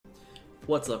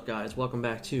What's up, guys? Welcome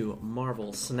back to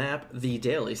Marvel Snap, the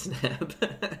Daily Snap.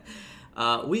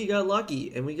 We got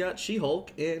lucky, and we got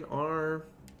She-Hulk in our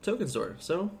token store.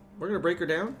 So, we're going to break her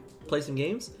down, play some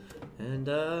games, and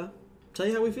tell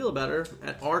you how we feel about her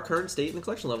at our current state in the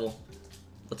collection level.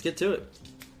 Let's get to it.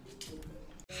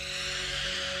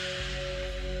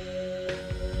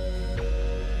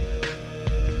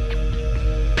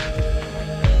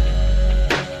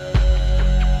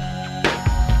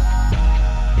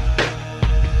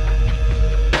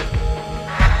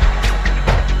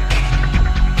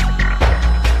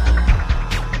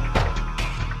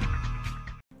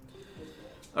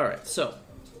 Alright, so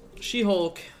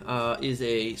She-Hulk is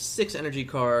a 6 energy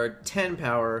card, 10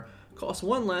 power, costs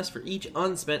 1 less for each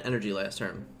unspent energy last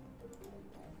turn.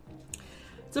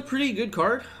 It's a pretty good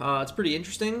card. It's pretty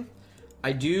interesting.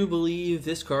 I do believe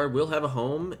this card will have a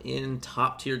home in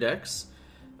top tier decks,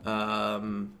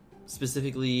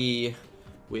 specifically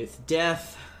with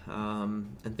Death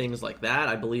and things like that.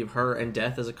 I believe her and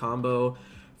Death as a combo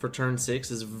for turn 6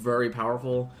 is very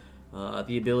powerful.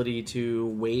 The ability to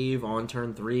wave on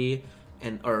turn 3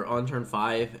 or on turn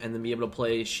 5 and then be able to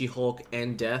play She-Hulk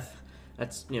and Death.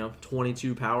 That's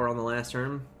 22 power on the last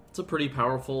turn. It's a pretty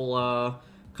powerful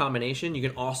combination. You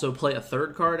can also play a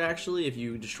third card actually if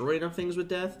you destroy enough things with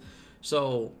Death.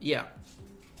 So yeah,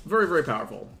 very, very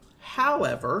powerful.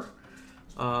 However,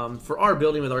 for our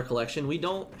building with our collection, we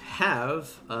don't have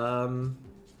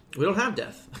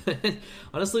Death.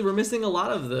 Honestly, we're missing a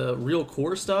lot of the real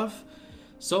core stuff.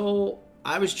 So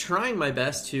I was trying my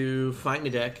best to find a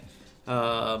deck.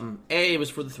 It was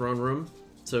for the Throne Room,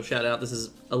 so shout out. This is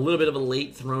a little bit of a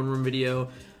late Throne Room video.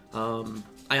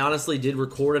 I honestly did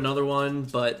record another one,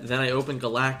 but then I opened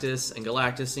Galactus, and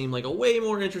Galactus seemed like a way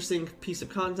more interesting piece of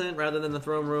content rather than the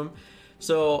Throne Room.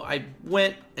 So I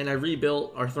went and I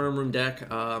rebuilt our Throne Room deck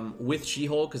with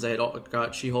She-Hulk, because I had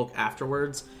got She-Hulk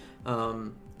afterwards.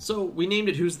 So we named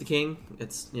it Who's the King.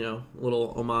 It's, a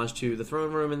little homage to the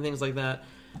Throne Room and things like that.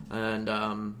 And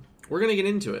we're going to get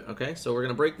into it, okay? So we're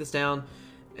going to break this down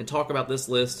and talk about this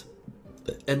list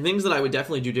and things that I would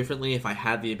definitely do differently if I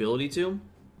had the ability to.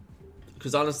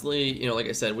 Because honestly, like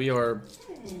I said, we're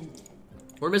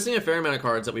missing a fair amount of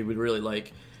cards that we would really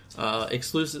like.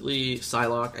 Exclusively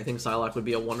Psylocke. I think Psylocke would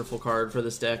be a wonderful card for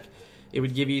this deck. It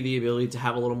would give you the ability to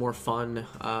have a little more fun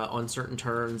on certain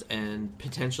turns and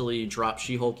potentially drop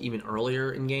She-Hulk even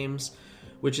earlier in games,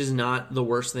 which is not the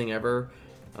worst thing ever.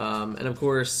 And of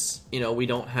course, we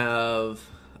don't have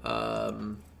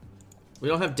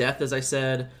Death, as I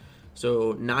said,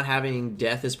 so not having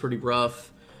Death is pretty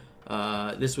rough.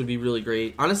 This would be really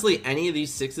great. Honestly, any of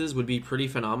these 6s would be pretty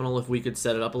phenomenal if we could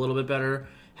set it up a little bit better.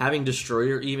 Having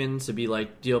Destroyer even to be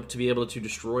able to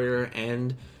Destroyer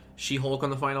and She-Hulk on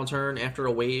the final turn after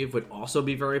a wave would also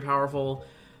be very powerful.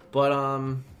 But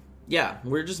yeah,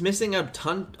 we're just missing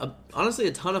honestly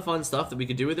a ton of fun stuff that we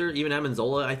could do with her. Even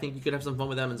Amenzola, I think you could have some fun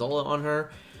with Amenzola on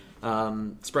her,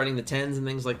 spreading the 10s and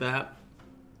things like that.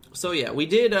 So yeah, we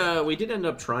did end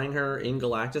up trying her in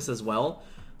Galactus as well,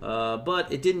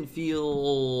 but it didn't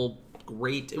feel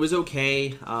great. It was okay.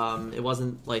 It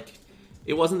wasn't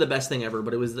the best thing ever,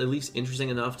 but it was at least interesting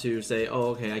enough to say, oh,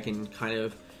 okay, I can kind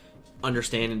of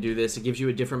understand and do this. It gives you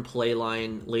a different play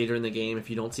line later in the game if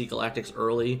you don't see Galactus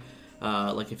early.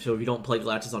 If you don't play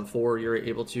Galactus on 4, you're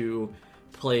able to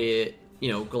play it,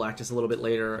 Galactus a little bit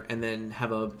later, and then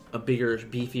have a bigger,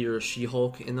 beefier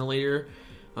She-Hulk in the later.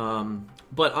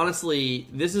 But honestly,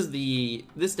 this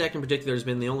deck in particular has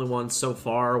been the only one so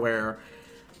far where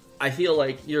I feel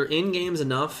like you're in games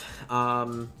enough,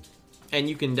 and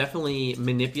you can definitely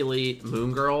manipulate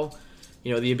Moon Girl.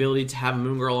 The ability to have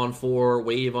Moon Girl on 4,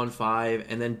 Wave on 5,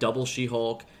 and then double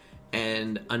She-Hulk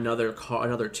and another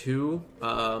 2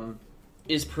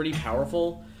 is pretty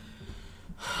powerful.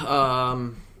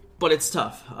 But it's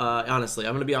tough. Honestly,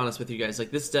 I'm going to be honest with you guys.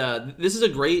 This is a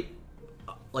great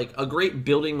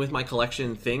building with my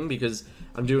collection thing, because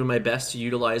I'm doing my best to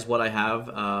utilize what I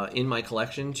have in my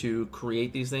collection to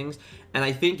create these things. And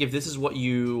I think if this is all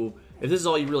you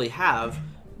really have,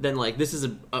 then this is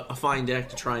a fine deck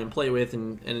to try and play with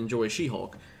and enjoy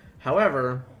She-Hulk.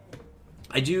 However,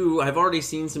 I've already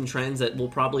seen some trends that we'll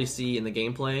probably see in the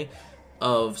gameplay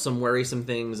of some worrisome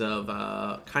things of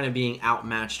kind of being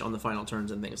outmatched on the final turns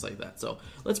and things like that. So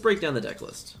let's break down the deck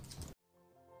list.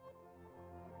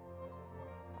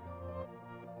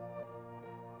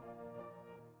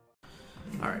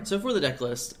 Alright, so for the deck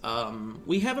list,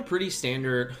 we have a pretty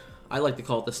standard, I like to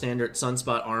call it the standard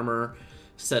Sunspot armor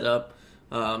setup.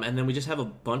 And then we just have a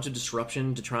bunch of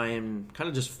disruption to try and kind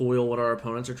of just foil what our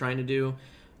opponents are trying to do.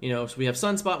 So we have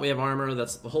Sunspot, we have armor.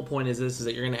 That's the whole point. Is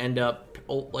that you're going to end up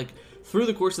through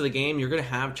the course of the game, you're going to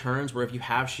have turns where if you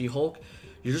have She-Hulk,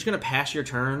 you're just going to pass your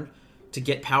turn to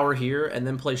get power here and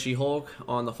then play She-Hulk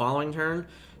on the following turn.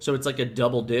 So it's like a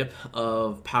double dip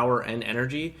of power and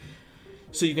energy.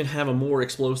 So you can have a more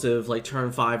explosive, like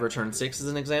turn 5 or turn 6 as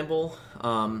an example.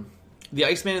 The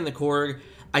Iceman and the Korg,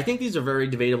 I think these are very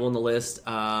debatable in the list.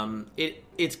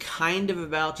 It's kind of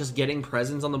about just getting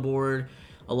presence on the board,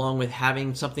 along with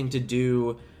having something to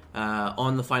do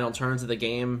on the final turns of the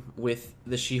game with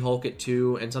the She-Hulk at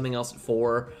 2 and something else at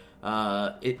 4.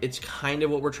 It's kind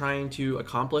of what we're trying to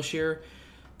accomplish here.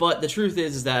 But the truth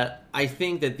is that I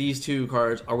think that these two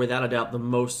cards are without a doubt the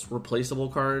most replaceable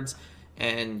cards,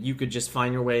 and you could just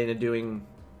find your way into doing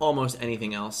almost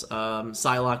anything else.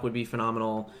 Psylocke would be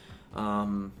phenomenal.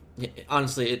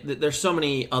 Honestly, there's so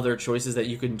many other choices that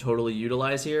you can totally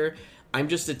utilize here. I'm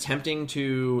just attempting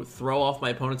to throw off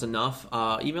my opponents enough.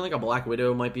 Even like a Black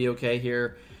Widow might be okay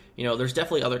here. You know, there's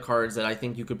definitely other cards that I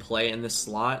think you could play in this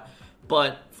slot.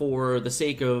 But for the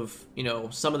sake of, you know,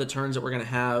 some of the turns that we're going to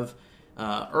have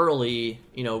early,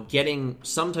 you know, getting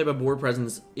some type of board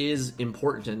presence is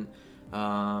important.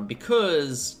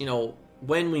 Because, you know,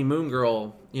 when we Moon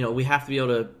Girl, you know, we have to be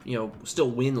able to, you know,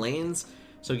 still win lanes.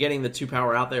 So getting the 2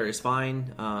 power out there is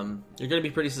fine. You're going to be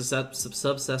pretty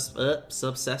subsessed,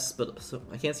 but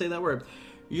I can't say that word.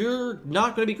 You're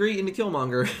not going to be great into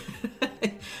Killmonger.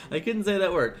 I couldn't say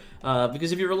that word.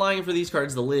 Because if you're relying for these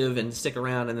cards to live and stick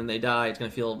around and then they die, it's going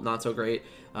to feel not so great.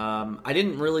 I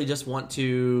didn't really just want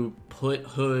to put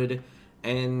Hood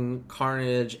and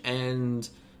Carnage and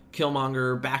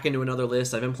Killmonger back into another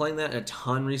list. I've been playing that a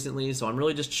ton recently, so I'm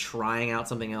really just trying out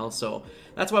something else. So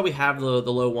that's why we have the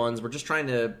low ones. We're just trying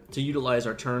to utilize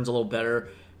our turns a little better.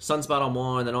 Sunspot on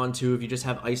 1, then on 2, if you just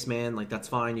have Iceman, like that's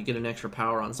fine. You get an extra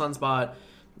power on Sunspot.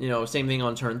 You know, same thing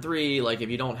on turn 3. Like if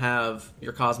you don't have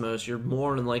your Cosmos, you're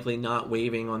more than likely not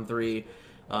waving on 3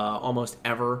 almost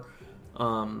ever.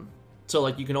 So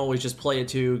like you can always just play a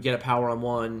 2, get a power on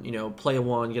 1, you know, play a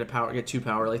 1, get a power, get 2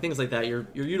 power, like things like that. You're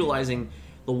utilizing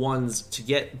the ones to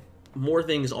get more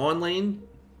things on lane,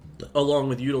 along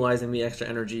with utilizing the extra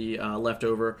energy left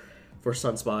over for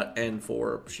Sunspot and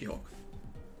for She-Hulk.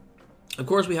 Of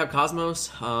course, we have Cosmos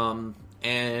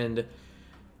and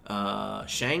Cosmos,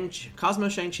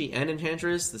 Shang-Chi, and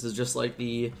Enchantress. This is just like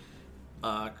the...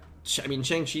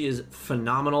 Shang-Chi is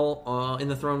phenomenal in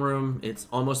the throne room. It's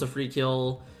almost a free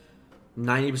kill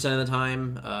 90% of the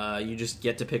time. You just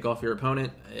get to pick off your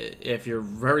opponent. If you're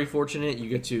very fortunate, you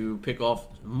get to pick off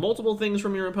multiple things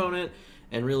from your opponent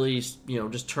and really, you know,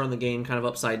 just turn the game kind of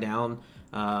upside down.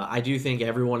 I do think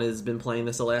everyone has been playing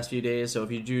this the last few days, so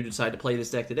if you do decide to play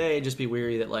this deck today, just be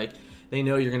wary that, like, they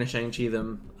know you're going to Shang-Chi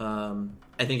them.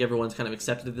 I think everyone's kind of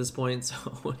accepted at this point,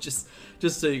 so just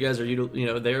so you guys are, you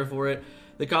know, there for it.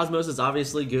 The Cosmos is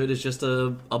obviously good. It's just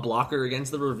a blocker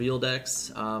against the reveal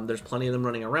decks. There's plenty of them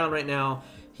running around right now.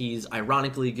 He's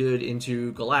ironically good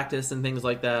into Galactus and things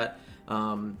like that.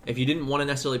 If you didn't want to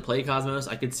necessarily play Cosmos,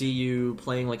 I could see you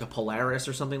playing like a Polaris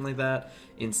or something like that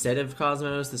instead of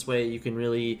Cosmos. This way you can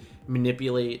really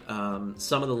manipulate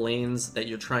some of the lanes that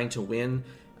you're trying to win.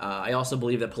 I also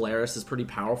believe that Polaris is pretty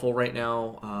powerful right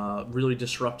now, really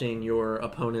disrupting your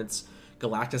opponent's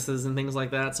Galactuses and things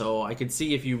like that. So I could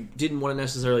see if you didn't want to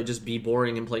necessarily just be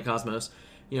boring and play Cosmos,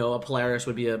 you know, a Polaris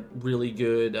would be a really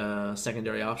good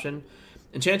secondary option.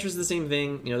 Enchantress is the same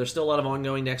thing. You know, there's still a lot of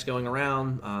ongoing decks going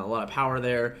around, a lot of power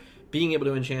there. Being able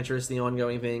to Enchantress the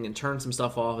ongoing thing and turn some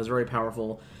stuff off is very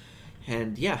powerful.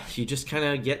 And yeah, you just kind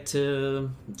of get to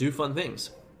do fun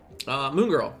things. Moon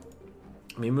Girl.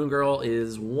 I mean, Moon Girl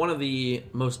is one of the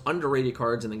most underrated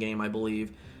cards in the game, I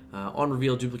believe. On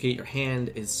reveal, duplicate your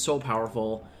hand is so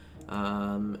powerful.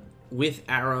 With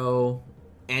Arrow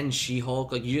and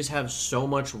She-Hulk, like you just have so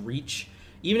much reach.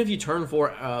 Even if you turn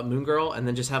for Moon Girl and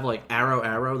then just have like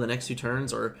Arrow the next 2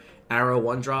 turns, or Arrow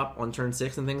 1-drop on turn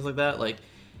 6 and things like that, like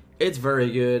it's very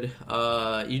good.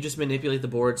 You just manipulate the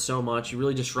board so much. You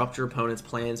really disrupt your opponent's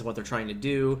plans and what they're trying to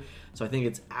do. So I think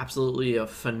it's absolutely a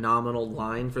phenomenal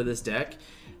line for this deck.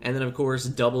 And then of course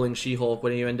doubling She-Hulk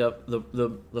when you end up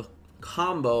the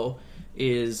combo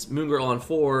is Moon Girl on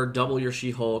 4, double your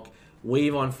She-Hulk,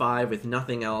 wave on 5 with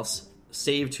nothing else,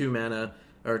 save 2 mana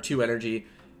or 2 energy.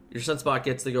 Your Sunspot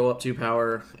gets to go up 2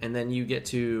 power, and then you get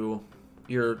to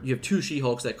you have 2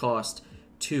 She-Hulks that cost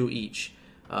 2 each,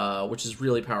 which is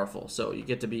really powerful. So you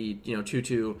get to be, you know,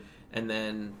 2/2, and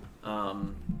then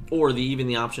or even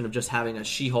the option of just having a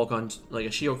She-Hulk on, like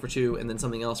a She-Hulk for 2 and then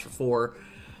something else for 4.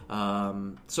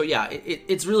 So yeah,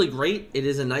 it's really great. It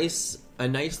is a nice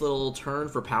little turn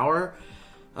for power.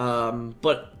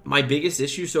 But my biggest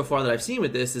issue so far that I've seen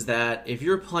with this is that if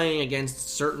you're playing against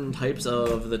certain types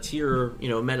of the tier, you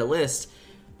know, meta list,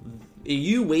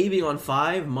 you waving on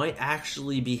 5 might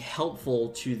actually be helpful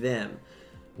to them,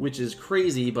 which is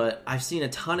crazy, but I've seen a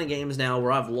ton of games now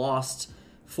where I've lost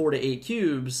 4 to 8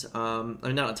 cubes. I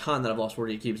mean, not a ton that I've lost 4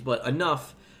 to 8 cubes, but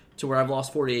enough to where I've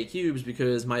lost 4 to 8 cubes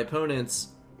because my opponent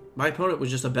was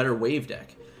just a better wave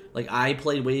deck. Like, I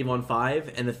played wave on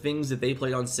 5, and the things that they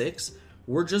played on 6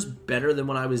 were just better than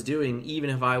what I was doing, even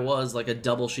if I was like a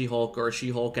double She-Hulk or a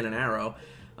She-Hulk and an Arrow.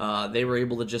 They were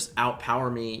able to just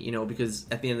outpower me, you know, because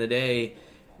at the end of the day,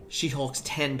 She-Hulk's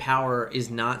 10 power is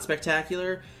not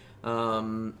spectacular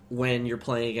when you're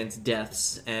playing against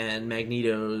Deaths and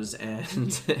Magnetos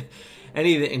and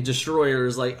anything, and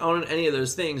Destroyers. Like, on any of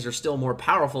those things are still more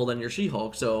powerful than your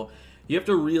She-Hulk, so you have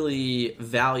to really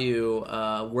value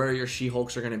where your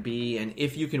She-Hulks are going to be, and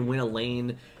if you can win a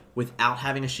lane without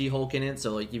having a She-Hulk in it.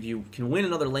 So, like, if you can win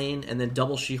another lane and then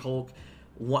double She-Hulk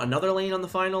another lane on the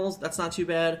finals, that's not too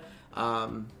bad.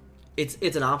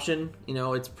 It's an option. You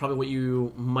know, it's probably what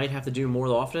you might have to do more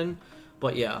often.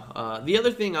 But yeah, the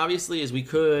other thing, obviously, is we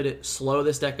could slow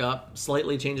this deck up,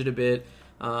 slightly change it a bit,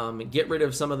 get rid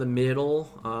of some of the middle,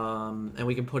 and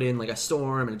we can put in, like, a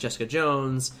Storm and a Jessica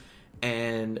Jones,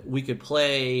 and we could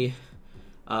play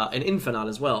an Infinite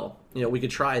as well. You know, we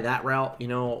could try that route. You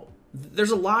know,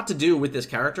 there's a lot to do with this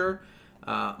character.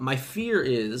 My fear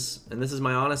is, and this is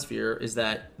my honest fear, is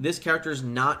that this character is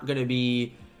not going to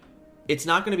be... It's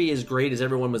not going to be as great as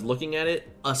everyone was looking at it,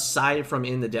 aside from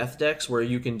in the death decks where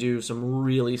you can do some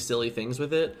really silly things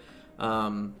with it.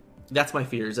 That's my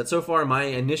fear. Is that so far my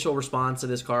initial response to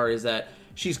this card is that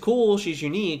she's cool, she's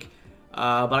unique,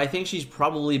 but I think she's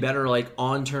probably better like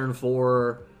on turn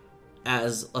 4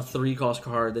 as a 3-cost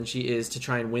card than she is to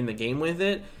try and win the game with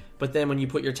it. But then when you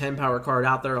put your 10 power card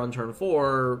out there on turn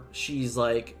 4, she's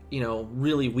like, you know,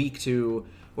 really weak to...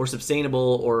 or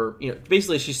sustainable, or, you know,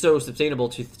 basically she's so sustainable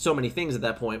to so many things at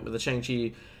that point with the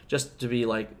Shang-Chi just to be,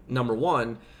 like, number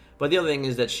 1. But the other thing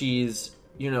is that she's,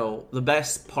 you know, the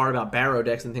best part about Barrow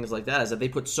decks and things like that is that they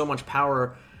put so much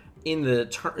power in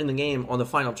the game on the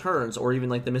final turns, or even,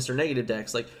 like, the Mr. Negative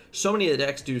decks. Like, so many of the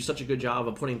decks do such a good job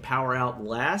of putting power out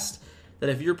last that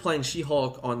if you're playing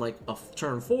She-Hulk on, like, a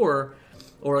turn 4,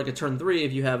 or, like, a turn 3,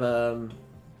 if you have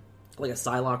like a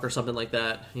Psylocke or something like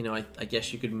that, you know, I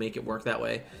guess you could make it work that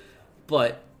way.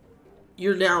 But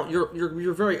you're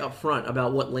very upfront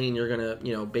about what lane you're gonna,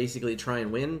 you know, basically try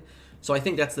and win. So I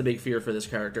think that's the big fear for this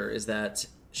character, is that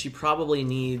she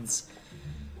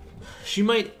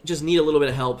might just need a little bit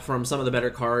of help from some of the better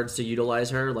cards to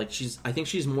utilize her. Like, I think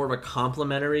she's more of a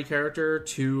complementary character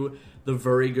to the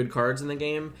very good cards in the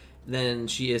game than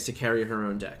she is to carry her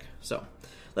own deck. So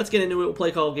let's get into it. We'll play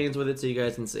a couple games with it so you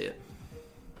guys can see it.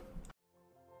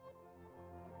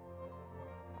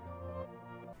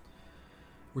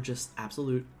 We're just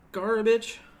absolute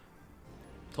garbage.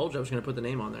 Told you I was going to put the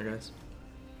name on there, guys.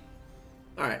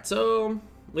 Alright, so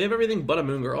we have everything but a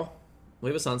Moon Girl. We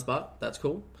have a Sunspot. That's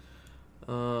cool.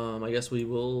 I guess we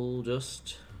will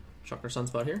just chuck our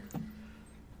Sunspot here.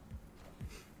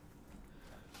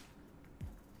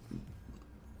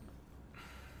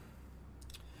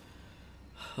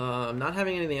 Not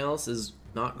having anything else is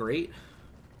not great.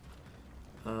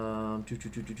 I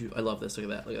love this. Look at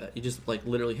that. Look at that. You just, like,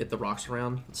 literally hit the rocks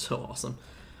around. It's so awesome.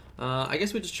 I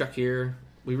guess we just chuck here.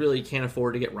 We really can't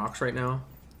afford to get rocks right now.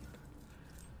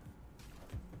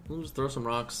 We'll just throw some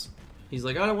rocks. He's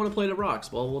like, I don't want to play the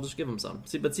rocks. Well, we'll just give him some.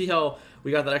 See how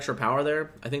we got that extra power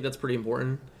there? I think that's pretty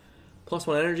important.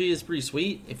 +1 energy is pretty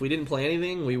sweet. If we didn't play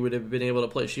anything, we would have been able to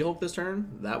play She-Hulk this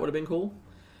turn. That would have been cool.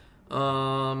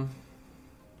 So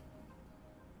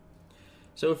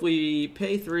if we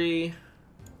pay 3...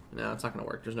 No, it's not going to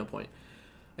work. There's no point.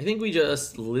 I think we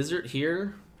just Lizard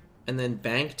here, and then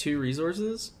bank 2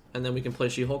 resources, and then we can play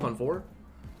She-Hulk on 4.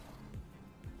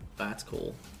 That's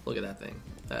cool. Look at that thing.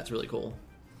 That's really cool.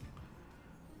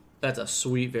 That's a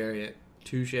sweet variant.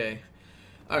 Touche.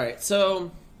 Alright,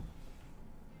 so...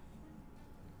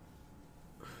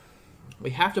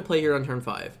 we have to play here on turn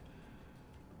 5.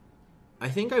 I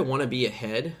think I want to be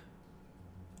ahead.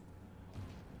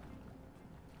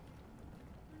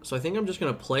 So I think I'm just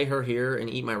going to play her here and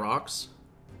eat my rocks.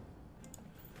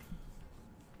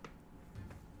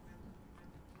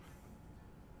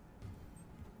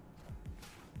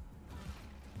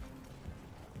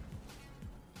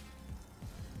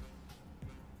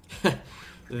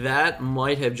 That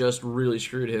might have just really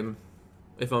screwed him,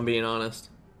 if I'm being honest.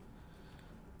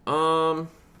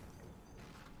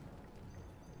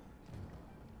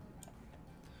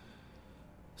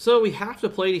 So we have to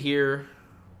play to here.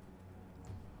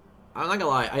 I'm not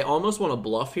gonna lie, I almost want to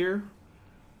bluff here.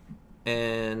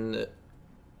 And...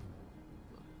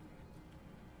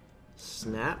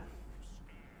 snap.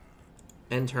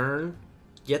 end turn,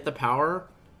 get the power,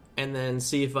 and then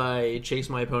see if I chase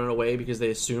my opponent away because they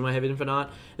assume I have Infinite.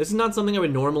 This is not something I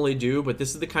would normally do, but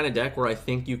this is the kind of deck where I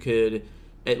think you could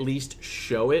at least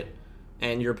show it,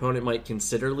 and your opponent might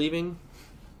consider leaving.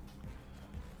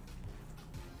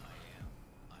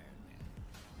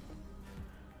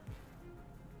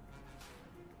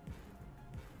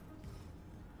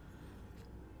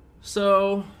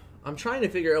 So, I'm trying to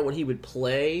figure out what he would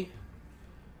play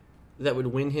that would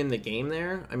win him the game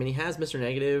there. I mean, he has Mr.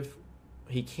 Negative.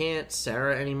 He can't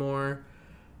Sarah anymore.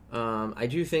 I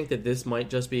do think that this might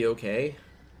just be okay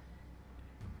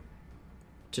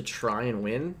to try and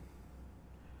win.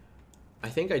 I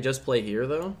think I just play here,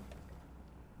 though,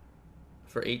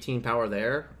 for 18 power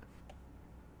there.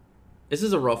 This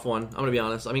is a rough one, I'm going to be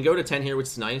honest. I mean, go to 10 here, which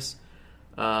is nice.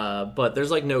 But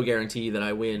there's, like, no guarantee that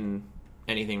I win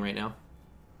anything right now.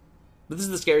 But this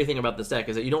is the scary thing about this deck,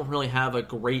 is that you don't really have a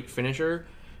great finisher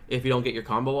if you don't get your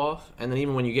combo off. And then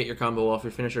even when you get your combo off,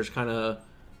 your finisher's kind of...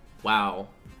 Wow.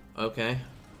 Okay.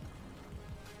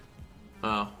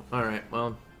 Oh, alright,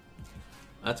 well...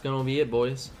 That's gonna be it,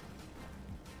 boys.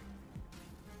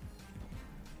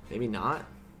 Maybe not?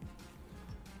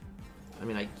 I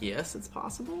mean, I guess it's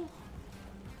possible?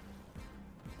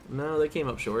 No, they came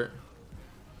up short.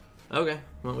 Okay,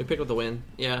 well, we picked up the win.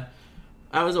 Yeah.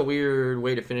 That was a weird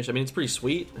way to finish. I mean, it's pretty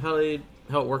sweet how it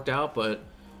worked out, but...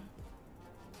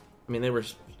 I mean, they were...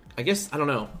 I guess, I don't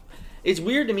know. It's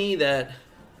weird to me that...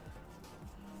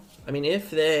 I mean,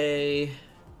 if they...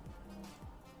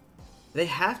 They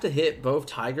have to hit both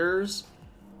Tigers.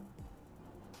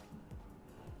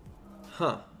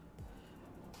 Huh.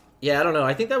 Yeah, I don't know.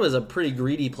 I think that was a pretty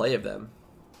greedy play of them.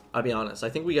 I'll be honest. I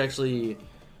think we actually...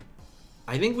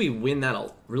 I think we win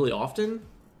that really often.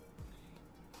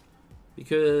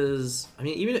 Because, I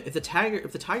mean, even if the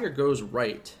Tiger goes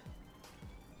right,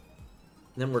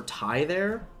 then we're tie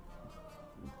there.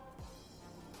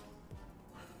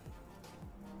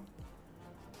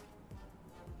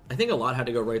 I think a lot had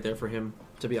to go right there for him,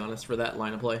 to be honest, for that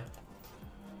line of play.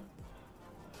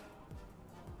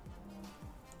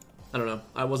 I don't know.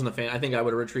 I wasn't a fan. I think I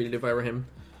would have retreated if I were him.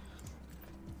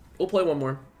 We'll play one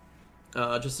more,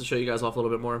 just to show you guys off a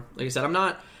little bit more. Like I said,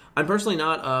 I'm personally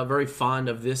not very fond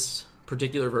of this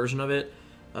particular version of it.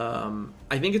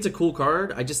 I think it's a cool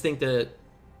card. I just think that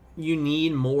you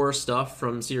need more stuff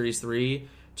from Series 3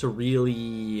 to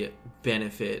really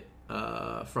benefit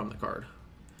from the card.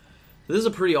 So this is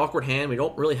a pretty awkward hand. We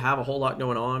don't really have a whole lot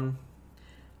going on.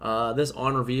 This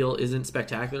on reveal isn't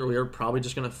spectacular. We are probably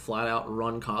just going to flat out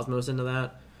run Cosmos into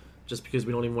that, just because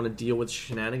we don't even want to deal with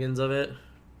shenanigans of it.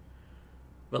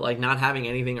 But like not having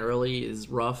anything early is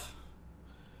rough.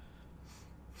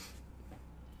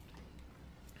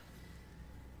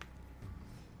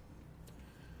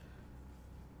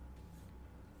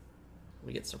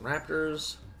 We get some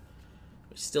Raptors.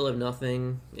 We still have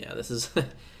nothing. Yeah, this is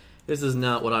this is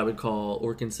not what I would call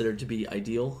or consider to be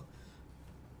ideal.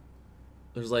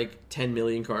 There's like 10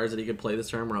 million cards that he could play this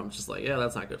turn where I'm just like, yeah,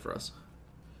 that's not good for us.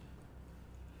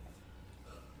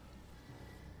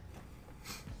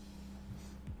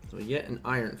 So we get an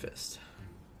Iron Fist.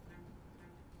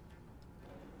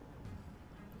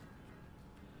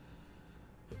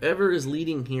 Whoever is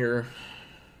leading here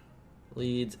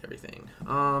leads everything.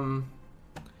 Huh.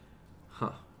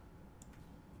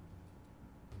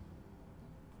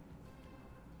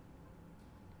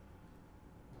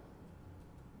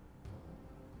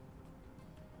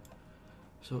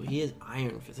 So he is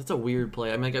Iron Fist. That's a weird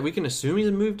play. I mean, like, we can assume he's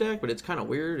a move deck, but it's kind of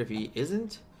weird if he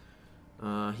isn't.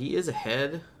 He is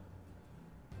ahead.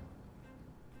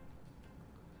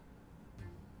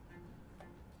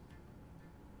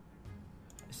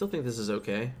 I still think this is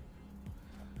okay.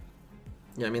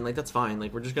 Yeah, I mean, like, that's fine.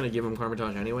 Like, we're just going to give him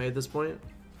Karmitage anyway at this point.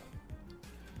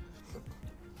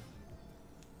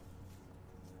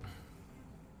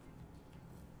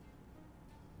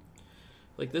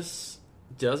 Like, this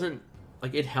doesn't...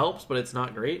 Like, it helps, but it's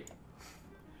not great.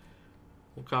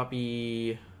 We'll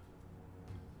copy...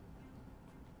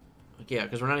 Like, yeah,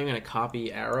 because we're not even going to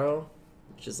copy Arrow,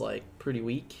 which is, like, pretty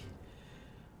weak.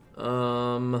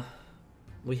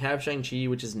 We have Shang-Chi,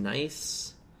 which is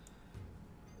nice.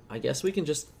 I guess we can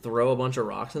just throw a bunch of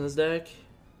rocks in this deck.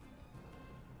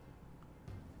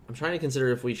 I'm trying to consider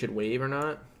if we should wave or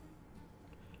not,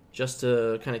 just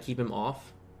to kind of keep him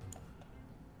off.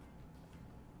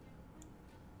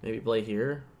 Maybe play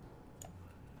here.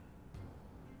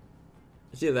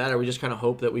 It's either that or we just kind of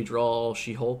hope that we draw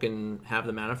She-Hulk and have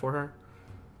the mana for her.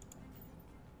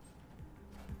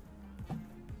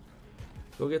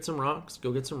 Go get some rocks.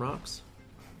 Go get some rocks.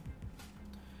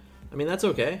 I mean, that's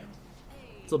okay.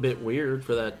 It's a bit weird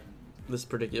for that this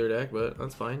particular deck, but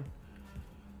that's fine.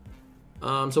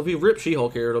 So if we rip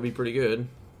She-Hulk here, it'll be pretty good.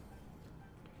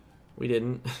 We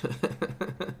didn't.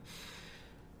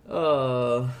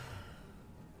 I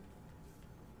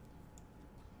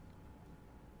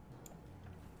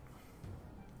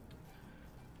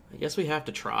guess we have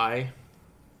to try.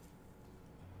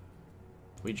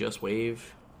 We just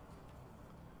wave.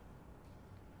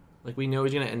 Like, we know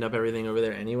he's gonna end up everything over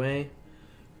there anyway.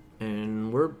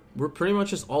 And we're pretty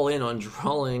much just all in on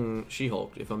drawing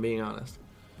She-Hulk, if I'm being honest.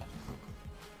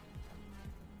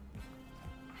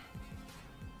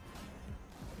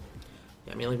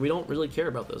 Yeah, I mean, like, we don't really care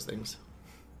about those things.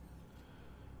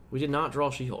 We did not draw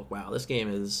She-Hulk. Wow, this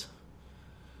game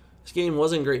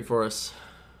wasn't great for us.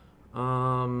 He's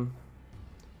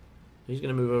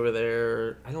gonna move over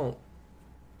there. I don't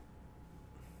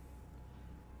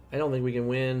think we can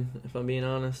win, if I'm being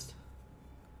honest.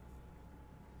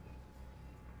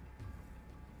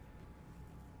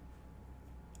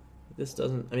 This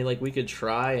doesn't... I mean, like, we could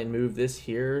try and move this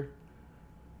here.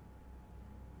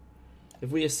 If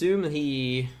we assume that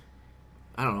he...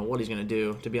 I don't know what he's going to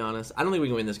do, to be honest. I don't think we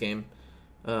can win this game.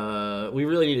 We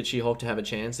really needed She-Hulk to have a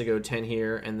chance to go 10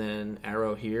 here and then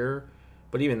Arrow here.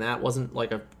 But even that wasn't,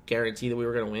 like, a guarantee that we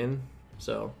were going to win.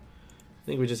 So, I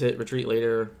think we just hit retreat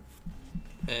later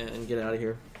and get out of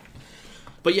here.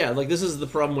 But yeah, like, this is the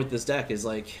problem with this deck, is,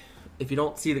 like, if you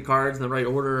don't see the cards in the right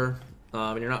order,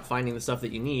 and you're not finding the stuff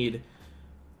that you need,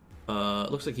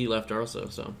 it looks like he left also,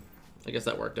 so I guess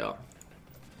that worked out.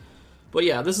 But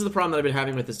yeah, this is the problem that I've been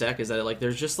having with this deck, is that, like,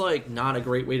 there's just, like, not a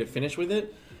great way to finish with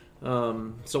it.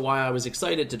 So why I was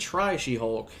excited to try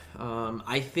She-Hulk,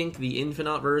 I think the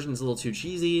Infinite version is a little too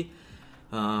cheesy.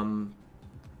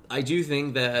 I do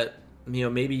think that, you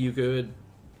know, maybe you could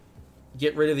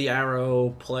get rid of the Arrow,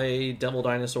 play Devil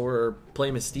Dinosaur, or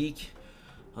play Mystique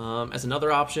as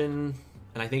another option,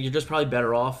 and I think you're just probably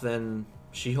better off than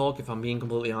She-Hulk, if I'm being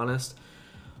completely honest.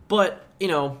 But, you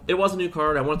know, it was a new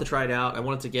card. I wanted to try it out. I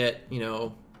wanted to get, you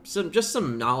know,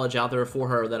 some knowledge out there for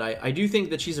her, that I do think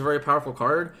that she's a very powerful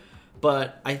card,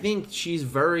 but I think she's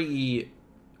like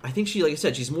I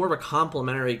said, she's more of a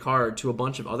complementary card to a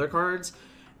bunch of other cards,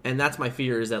 and that's my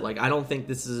fear, is that, like, I don't think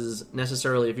this is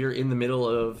necessarily, if you're in the middle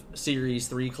of Series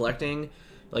 3 collecting,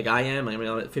 like I am, I mean,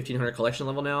 I'm at 1,500 collection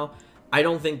level now, I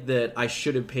don't think that I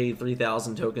should have paid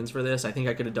 3,000 tokens for this. I think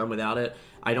I could have done without it.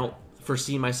 I don't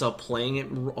foresee myself playing it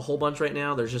a whole bunch right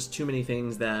now. There's just too many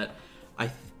things that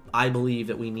I believe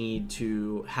that we need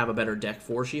to have a better deck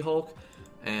for She-Hulk.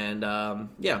 And,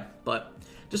 yeah, but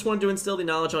just wanted to instill the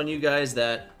knowledge on you guys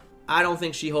that I don't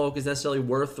think She-Hulk is necessarily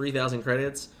worth 3,000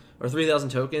 credits or 3,000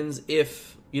 tokens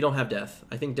if you don't have Death.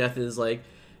 I think Death is, like,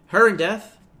 her and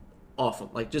Death, awful.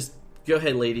 Like, just go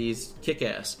ahead, ladies, kick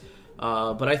ass.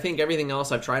 But I think everything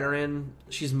else I've tried her in,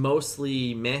 she's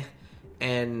mostly meh.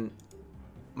 And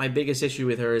my biggest issue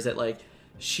with her is that, like,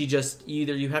 she just,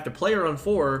 either you have to play her on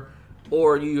 4,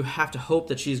 or you have to hope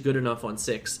that she's good enough on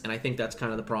 6. And I think that's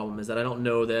kind of the problem, is that I don't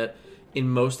know that in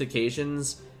most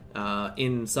occasions,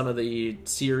 in some of the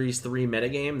Series 3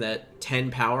 metagame, that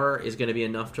 10 power is going to be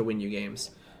enough to win you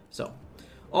games. So,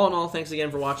 all in all, thanks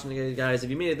again for watching, guys. If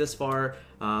you made it this far,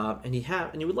 and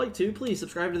you would like to, please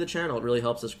subscribe to the channel. It really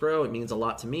helps us grow. It means a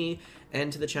lot to me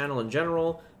and to the channel in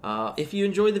general. If you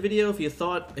enjoyed the video,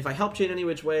 if I helped you in any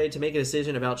which way to make a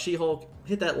decision about She-Hulk,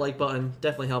 hit that like button.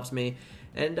 Definitely helps me.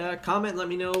 And comment, let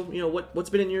me know, what's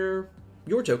been in your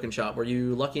token shop. Were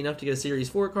you lucky enough to get a Series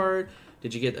 4 card?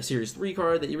 Did you get a Series 3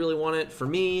 card that you really wanted? For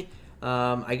me,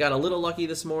 I got a little lucky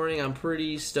this morning. I'm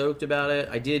pretty stoked about it.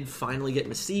 I did finally get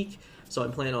Mystique, so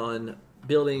I'm planning on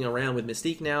building around with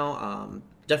Mystique now.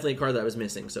 Definitely a card that I was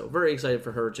missing, so very excited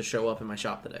for her to show up in my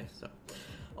shop today. So,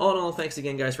 all in all, thanks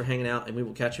again, guys, for hanging out, and we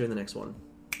will catch you in the next one.